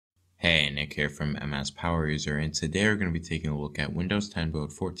Nick here from MS Power User, and today we're going to be taking a look at Windows 10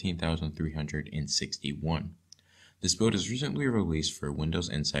 build 14,361. This build is recently released for Windows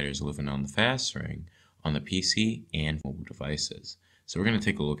insiders living on the fast ring on the PC and mobile devices. So we're going to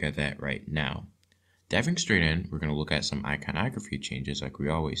take a look at that right now. Diving straight in, we're going to look at some iconography changes like we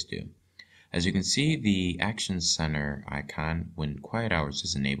always do. As you can see, the Action Center icon when Quiet Hours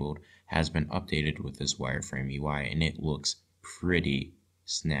is enabled has been updated with this wireframe UI, and it looks pretty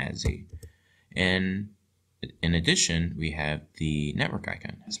snazzy. And in addition, we have the network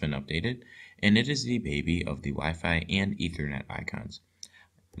icon has been updated, and it is the baby of the Wi-Fi and Ethernet icons.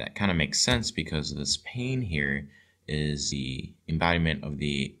 That kind of makes sense because this pane here is the embodiment of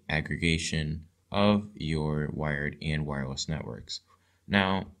the aggregation of your wired and wireless networks.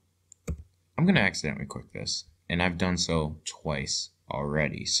 Now, I'm going to accidentally click this, and I've done so twice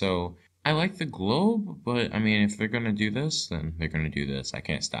already. So I like the globe, but I mean, if they're going to do this, then they're going to do this. I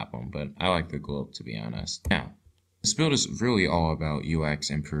can't stop them, but I like the globe, to be honest. Now, this build is really all about UX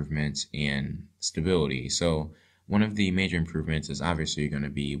improvements and stability. So one of the major improvements is obviously going to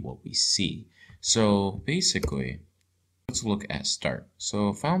be what we see. So basically, let's look at start.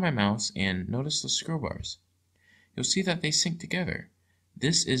 So follow my mouse and notice the scroll bars. You'll see that they sync together.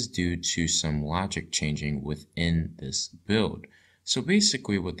 This is due to some logic changing within this build. So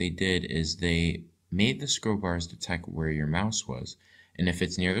basically what they did is they made the scroll bars detect where your mouse was, and if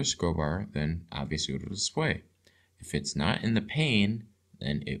it's near the scroll bar, then obviously it will display. If it's not in the pane,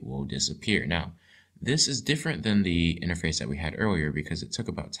 then it will disappear. Now, this is different than the interface that we had earlier because it took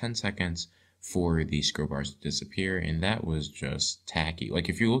about 10 seconds for the scroll bars to disappear, and that was just tacky. Like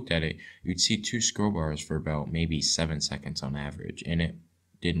if you looked at it, you'd see 2 scroll bars for about maybe 7 seconds on average, and it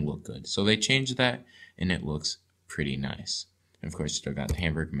didn't look good. So they changed that, and it looks pretty nice. And of course, you still got the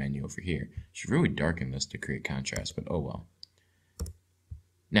hamburger menu over here. Should really darken this to create contrast, but oh well.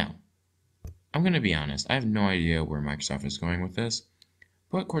 Now, I'm going to be honest, I have no idea where Microsoft is going with this,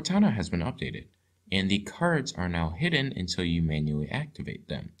 but Cortana has been updated, and the cards are now hidden until you manually activate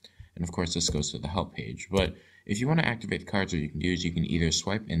them. And of course, this goes to the help page, but if you want to activate the cards, what you can do is you can either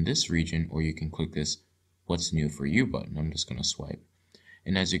swipe in this region, or you can click this What's New for You button. I'm just going to swipe.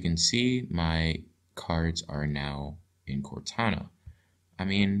 And as you can see, my cards are now in Cortana. I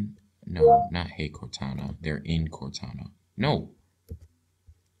mean, no, not Hey Cortana. They're in Cortana. No.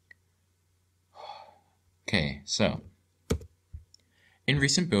 Okay, so in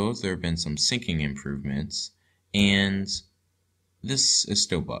recent builds, there have been some syncing improvements, and this is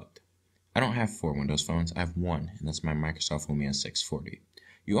still bugged. I don't have 4 Windows phones. I have 1, and that's my Microsoft Lumia 640.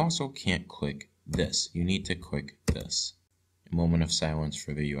 You also can't click this. You need to click this. A moment of silence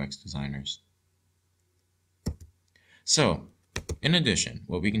for the UX designers. So, in addition,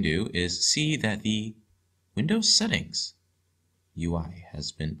 what we can do is see that the Windows settings UI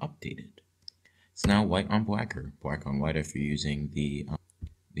has been updated. It's now white on black, or black on white if you're using the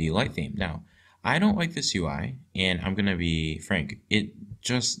light theme. Now, I don't like this UI, and I'm going to be frank, it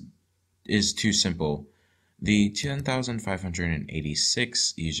just is too simple. The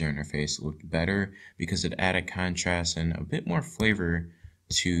 10,586 user interface looked better because it added contrast and a bit more flavor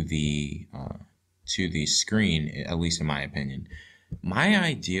to the screen, at least in my opinion. My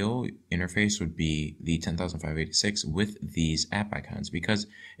ideal interface would be the 10,586 with these app icons because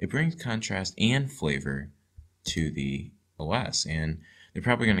it brings contrast and flavor to the OS, and they're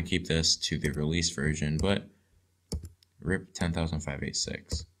probably going to keep this to the release version, but rip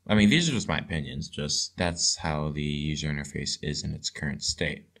 10,586. I mean, these are just my opinions, just that's how the user interface is in its current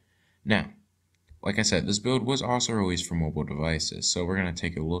state. Now, like I said, this build was also released for mobile devices, so we're going to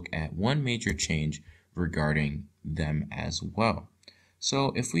take a look at one major change regarding them as well.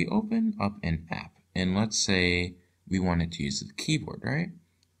 So if we open up an app, and let's say we wanted to use the keyboard, right?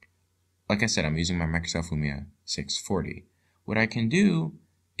 Like I said, I'm using my Microsoft Lumia 640. What I can do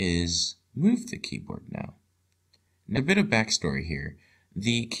is move the keyboard now. Now, a bit of backstory here.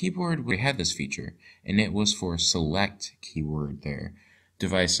 The keyboard, we had this feature, and it was for select keyword there,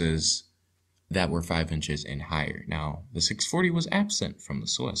 devices that were 5 inches and higher. Now, the 640 was absent from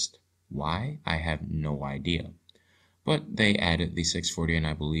this list. Why? I have no idea. But they added the 640 and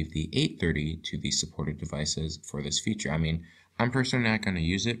I believe the 830 to the supported devices for this feature. I mean, I'm personally not going to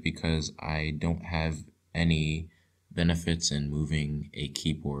use it because I don't have any benefits in moving a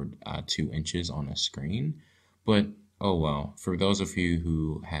keyboard 2 inches on a screen. But oh well, for those of you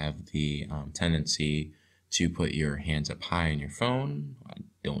who have the tendency to put your hands up high on your phone, I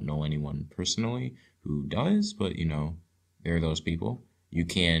don't know anyone personally who does, but you know, there are those people. You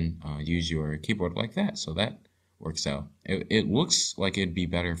can use your keyboard like that, so that works out. It looks like it'd be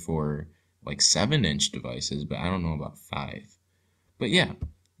better for like 7-inch devices, but I don't know about 5. But yeah,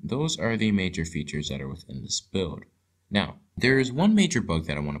 those are the major features that are within this build. Now, there is one major bug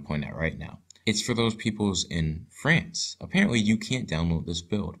that I want to point out right now. It's for those peoples in France. Apparently, you can't download this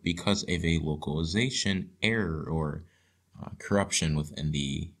build because of a localization error or corruption within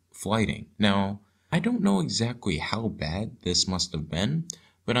the flighting. Now, I don't know exactly how bad this must have been,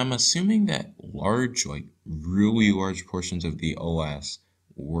 but I'm assuming that really large portions of the OS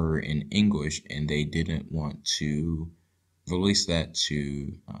were in English and they didn't want to release that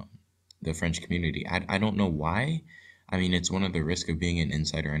to the French community. I don't know why. I mean, it's one of the risks of being an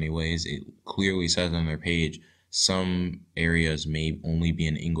insider anyways. It clearly says on their page, some areas may only be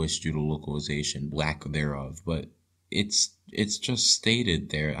in English due to localization, lack thereof, but it's just stated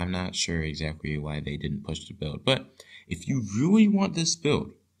there. I'm not sure exactly why they didn't push the build, but if you really want this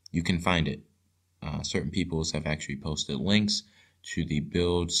build, you can find it. Certain peoples have actually posted links to the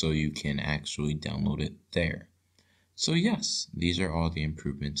build so you can actually download it there. So yes, these are all the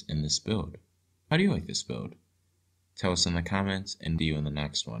improvements in this build. How do you like this build? Tell us in the comments and see you in the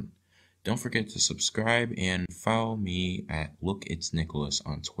next one. Don't forget to subscribe and follow me at LookIt'sNicholas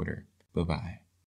on Twitter. Bye-bye.